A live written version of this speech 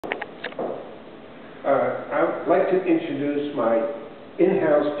like to introduce my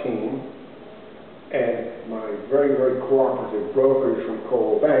in-house team and my very, very cooperative brokers from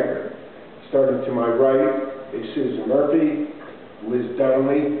Coldwell Banker. Starting to my right is Susan Murphy, Liz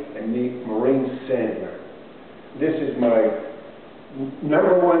Donnelly, and Maureen Sandler. This is my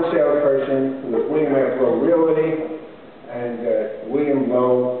 #1 salesperson with William F. Lowe Realty and William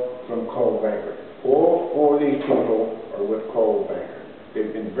Lowe from Coldwell Banker. All 4 of these people are with Coldwell Banker.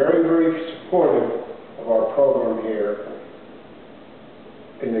 They've been very, very supportive of our program here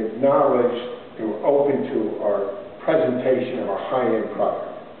and acknowledged and were open to our presentation of our high-end product.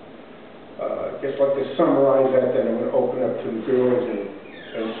 Just like to summarize that, then I'm going to open up to the girls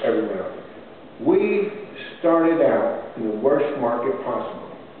and everyone else. We started out in the worst market possible,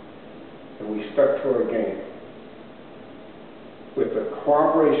 and we stuck to our game. With the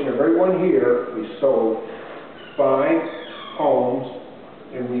cooperation of everyone here, we sold 5 homes,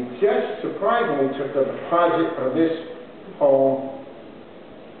 and we just surprisingly took a deposit on this home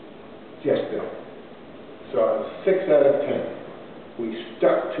just then. So 6 out of 10. We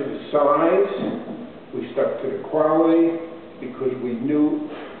stuck to the size, we stuck to the quality, because we knew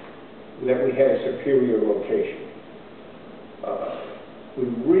that we had a superior location. We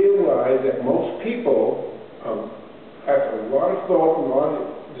realized that most people, after a lot of thought and a lot of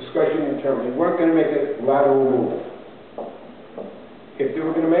discussion internally, weren't going to make a lateral move. If they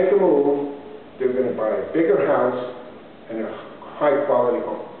were going to make a move, they were going to buy a bigger house and a high-quality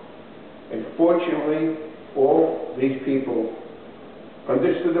home. And fortunately, all these people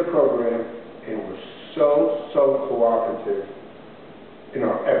understood the program and were so cooperative in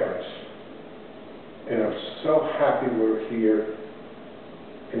our efforts. And I'm so happy we're here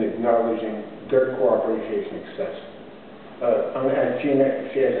in acknowledging their cooperation and success. I'm going to ask Gina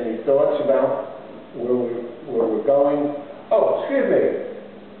if she has any thoughts about where we're going. Oh, excuse me.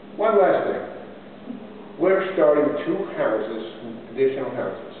 One last thing. We're starting 2 houses, additional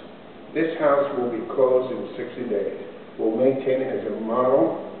houses. This house will be closed in 60 days. We'll maintain it as a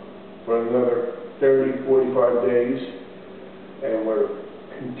model for another 30, 45 days. And we're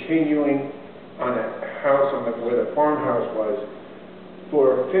continuing on a house where the farmhouse was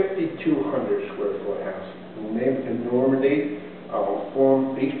for a 5,200 square foot house. We'll name it in Normandy. I'll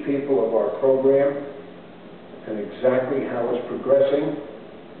inform these people of our program and exactly how it's progressing.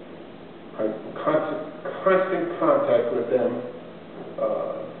 I'm in constant contact with them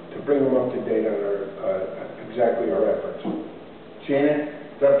to bring them up to date on exactly our efforts. Gina,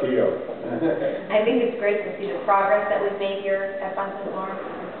 it's up to you. I think it's great to see the progress that we've made here at Bunton Farm,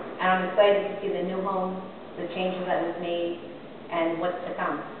 and I'm excited to see the new homes, the changes that we've made, and what's to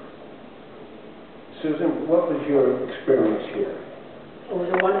come. Susan, what was your experience here? It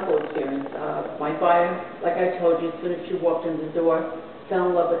was a wonderful experience. My buyer, like I told you, as soon as she walked in the door, fell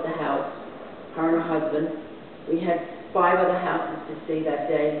in love with the house, her and her husband. We had 5 other houses to see that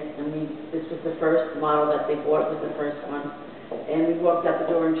day, and this was the first model that they bought, was the first one. And we walked out the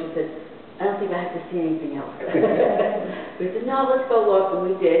door and she said, I don't think I have to see anything else. We said, no, let's go look, and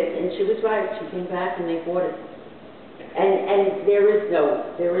we did, and she was right. She came back and they bought it. And there is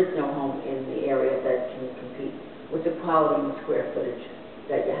no home in the area that can compete with the quality and square footage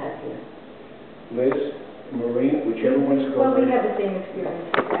that you have here. Liz, Maureen, whichever one's going. Well, we had the same experience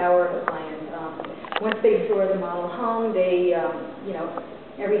with our clients. Once they saw the model home, they,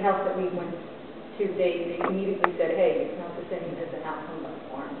 every house that we went to, they immediately said, hey, it's not the same as the house on the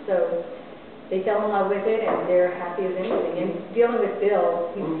farm. So they fell in love with it, and they're happy as anything. And dealing with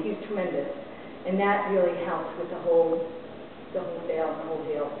Bill, he's tremendous. And that really helps with the whole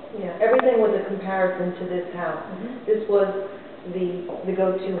deal. Yeah, everything was a comparison to this house. This was the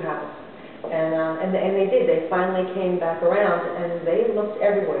go-to house. And they did. They finally came back around, and they looked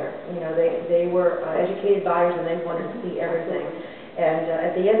everywhere. They were educated buyers, and they wanted to see everything. And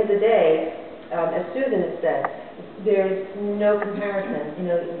at the end of the day, as Susan had said, there's no comparison.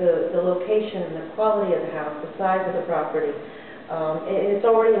 The location and the quality of the house, the size of the property. It's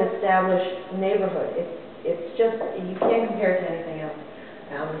already an established neighborhood. It's just, you can't compare it to anything else.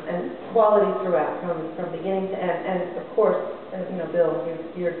 And quality throughout, from beginning to end. And of course, Bill,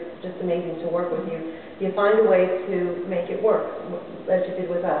 you're just amazing to work with. You find a way to make it work, as you did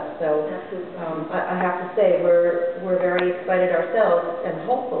with us. So I have to say, we're very excited ourselves, and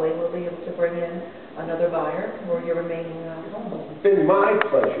hopefully we'll be able to bring in another buyer for your remaining home. It's been my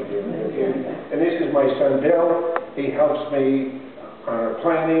pleasure doing it. And this is my son Bill. He helps me on our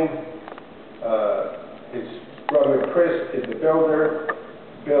planning. His brother Chris is the builder.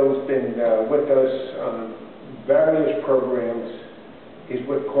 Bill's been with us on various programs. He's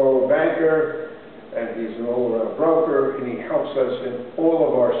with Coldwell Banker, and he's an all-around broker, and he helps us in all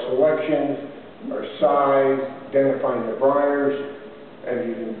of our selections our size, identifying the buyers, and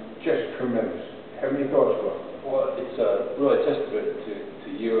you've been just tremendous. Have any thoughts, Lowe? Well, it's really a testament to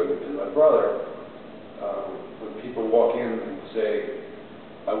you and my brother. When people walk in and say,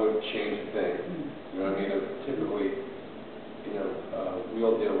 I wouldn't change a thing. You know what I mean? Typically, you know, we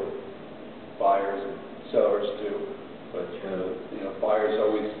all deal with buyers and sellers too, but, you know, buyers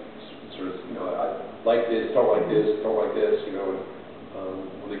always sort of, you know, I like this, don't like this, you know,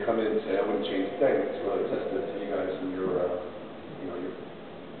 and when they come in and say, I wouldn't change a thing, it's really a testament to you guys and your, you know, your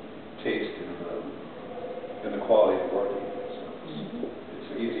taste and the quality of work. So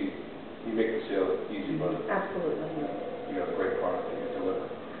it's easy, you make the sale easy, but Absolutely. you have a great product that you deliver.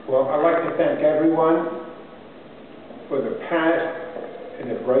 Well, I'd like to thank everyone for the past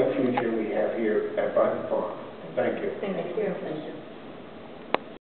and the bright future we have here at Bunton Farm. Thank you. Thank you. Thank you.